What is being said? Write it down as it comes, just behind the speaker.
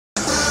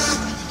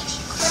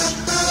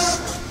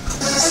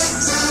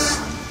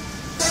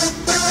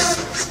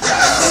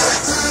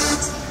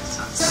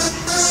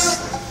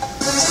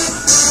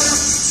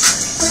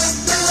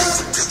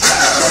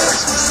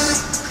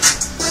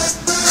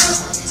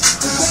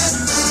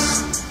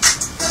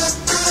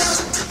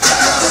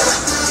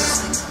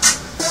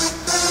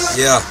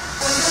Yeah,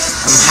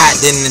 I'm hot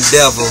than the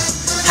devil,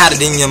 hotter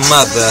than your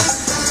mother.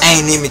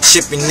 Ain't even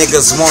tripping,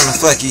 niggas wanna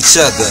fuck each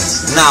other.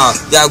 Nah,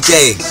 y'all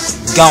gay,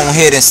 go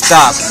ahead and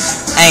stop.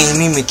 Ain't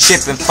even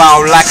tripping,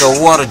 fall like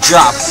a water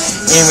drop.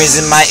 Earrings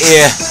in my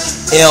ear,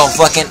 L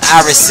fucking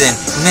Irison.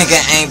 Nigga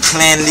ain't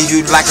playing, leave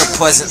you like a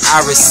poison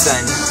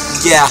Irison.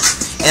 Yeah,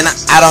 and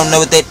I don't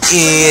know what that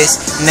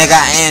is. Nigga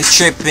I ain't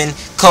tripping,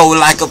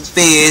 cold like a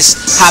fish,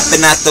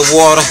 hopping out the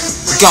water,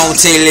 gon'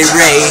 tell it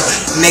Ray.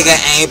 Nigga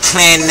ain't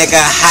playing, nigga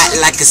hot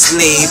like a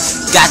slave,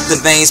 got the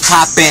veins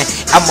popping,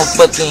 I'm a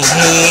fucking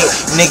head.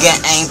 Nigga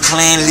ain't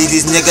playing, leave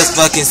these niggas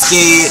fucking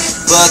scared.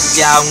 Fuck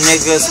y'all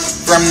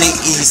niggas from the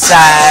east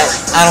side,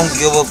 I don't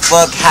give a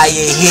fuck how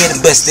your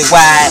head busted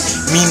wide.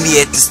 Meet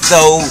me at the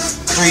stove,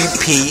 3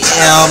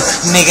 p.m.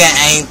 Nigga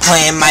ain't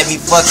playing, might be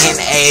fucking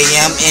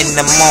a.m. in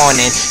the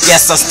morning.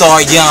 Yes, I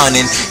start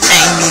yawning.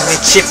 Ain't even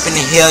tripping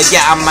the hell,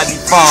 yeah, I might be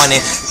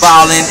fawning.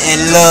 Falling in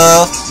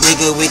love,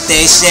 nigga with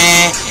that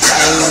shine.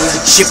 Ain't even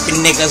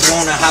tripping, niggas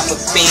wanna hop a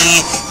fan.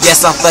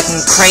 Yes, I'm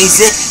fucking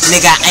crazy,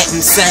 nigga, I ain't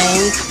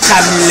insane.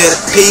 Call me Little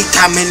P,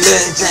 call me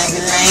Little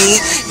Dragon Lane.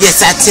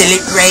 Yes, I tell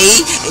it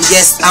Ray, and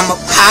yes, I'ma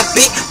pop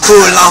it.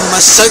 Pull off my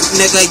shirt,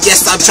 nigga,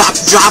 yes, I drop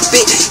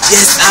it.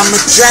 Yes, I'ma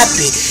drop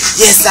it.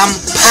 Yes, I'ma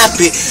pop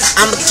it.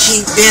 I'ma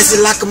keep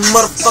dancing like a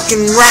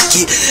motherfucking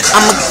rocket.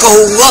 I'ma go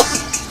up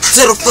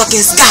to the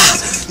fucking sky.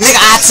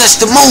 Nigga, I touch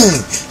the moon.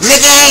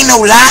 Nigga, ain't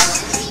no lie.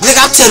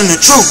 Nigga, I'm telling the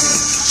truth.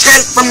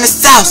 Straight from the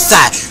south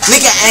side.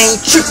 Nigga, ain't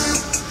tripping.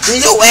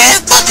 Your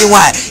ass fucking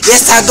white.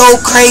 Yes, I go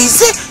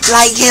crazy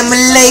like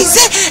Himalayas.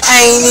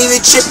 I ain't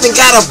even tripping.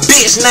 Got a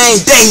bitch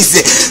named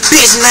Daisy,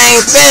 bitch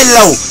named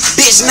Fellow,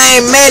 bitch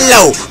named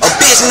Mellow, a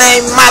bitch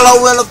named Milo,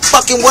 and a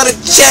fucking what a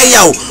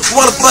J-O.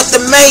 What the fuck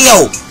the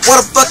mayo?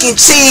 What a fucking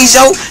cheese,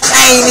 yo.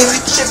 I ain't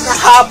even tripping.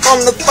 Hop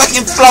on the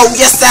fucking floor.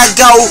 Yes, I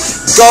go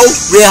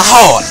real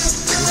hard,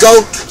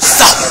 go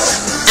soft.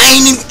 I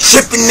ain't even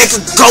tripping,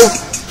 nigga. Go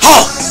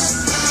hard.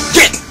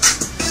 Get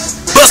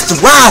bust the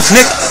rhymes,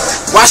 nigga.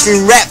 Watch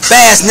me rap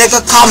fast,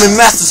 nigga, call me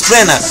Master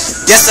Splinter.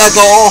 Yes, I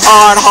go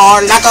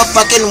hard like a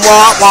fucking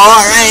war.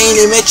 I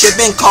ain't even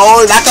tripping,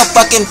 cold like a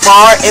fucking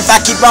fart. If I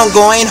keep on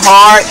going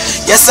hard,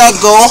 yes, I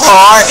go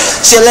hard.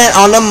 Chillin'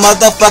 on the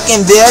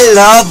motherfucking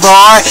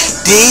Boulevard.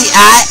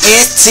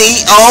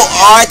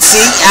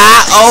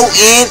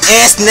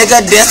 D-I-S-T-O-R-T-I-O-N-S,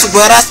 nigga, that's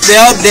what I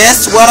spell,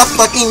 that's what I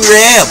fucking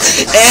rap.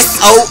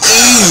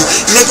 S-O-E,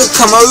 nigga,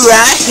 come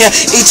around here,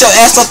 eat your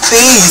ass for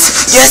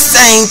fees. Yes,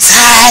 I ain't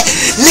tired,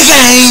 nigga,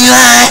 I ain't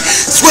lying.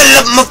 Sweat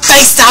up my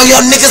face, all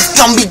y'all niggas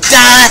gon' be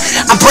dying.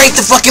 I break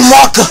the fucking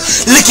marker,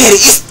 look at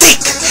it, it's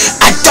thick.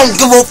 I don't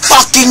give a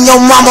fuck in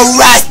your mama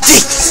ride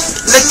dick.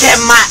 Look at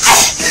my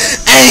ass,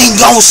 I ain't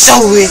gon'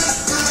 show it.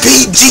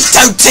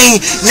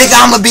 PG-13,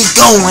 nigga, I'ma be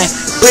going.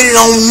 Put it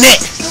on net,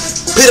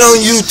 put it on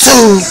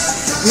YouTube.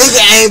 Nigga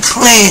ain't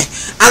playing,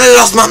 I done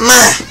lost my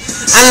mind.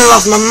 I done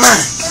lost my mind,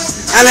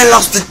 I done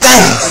lost the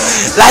thing.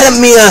 Light up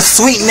me a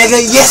sweet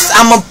nigga, yes,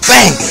 I'm a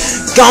bang.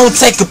 Gon'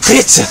 take a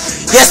picture,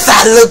 yes,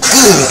 I look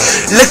good.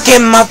 Look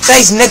at my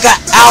face, nigga,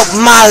 out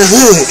my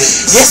hood.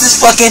 Yes,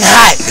 it's fucking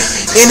hot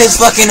in this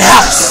fucking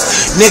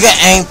house. Nigga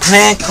ain't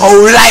playing,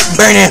 cold like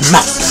burning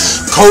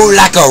mouse, cold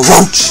like a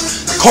roach,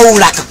 cold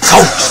like a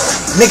coach.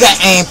 Nigga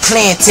ain't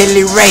playing till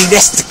he Ray,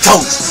 that's the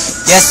coach.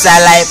 Yes, I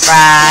like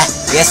fries,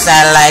 yes,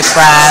 I like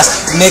fries.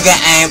 Nigga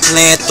ain't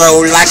playing,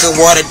 throw like a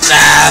water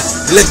dive.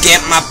 Look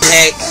at my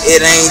pack,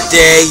 it ain't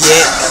there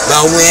yet,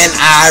 but when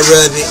I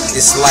rub it,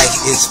 it's like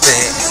it's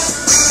fat.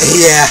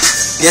 Yeah,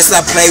 yes,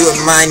 I play with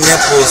my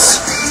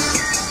nipples,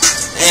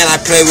 and I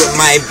play with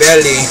my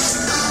belly,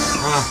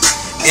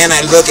 and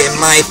I look at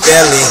my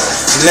belly.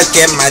 Look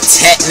at my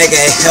tat, nigga,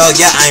 hell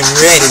yeah, I'm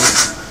ready.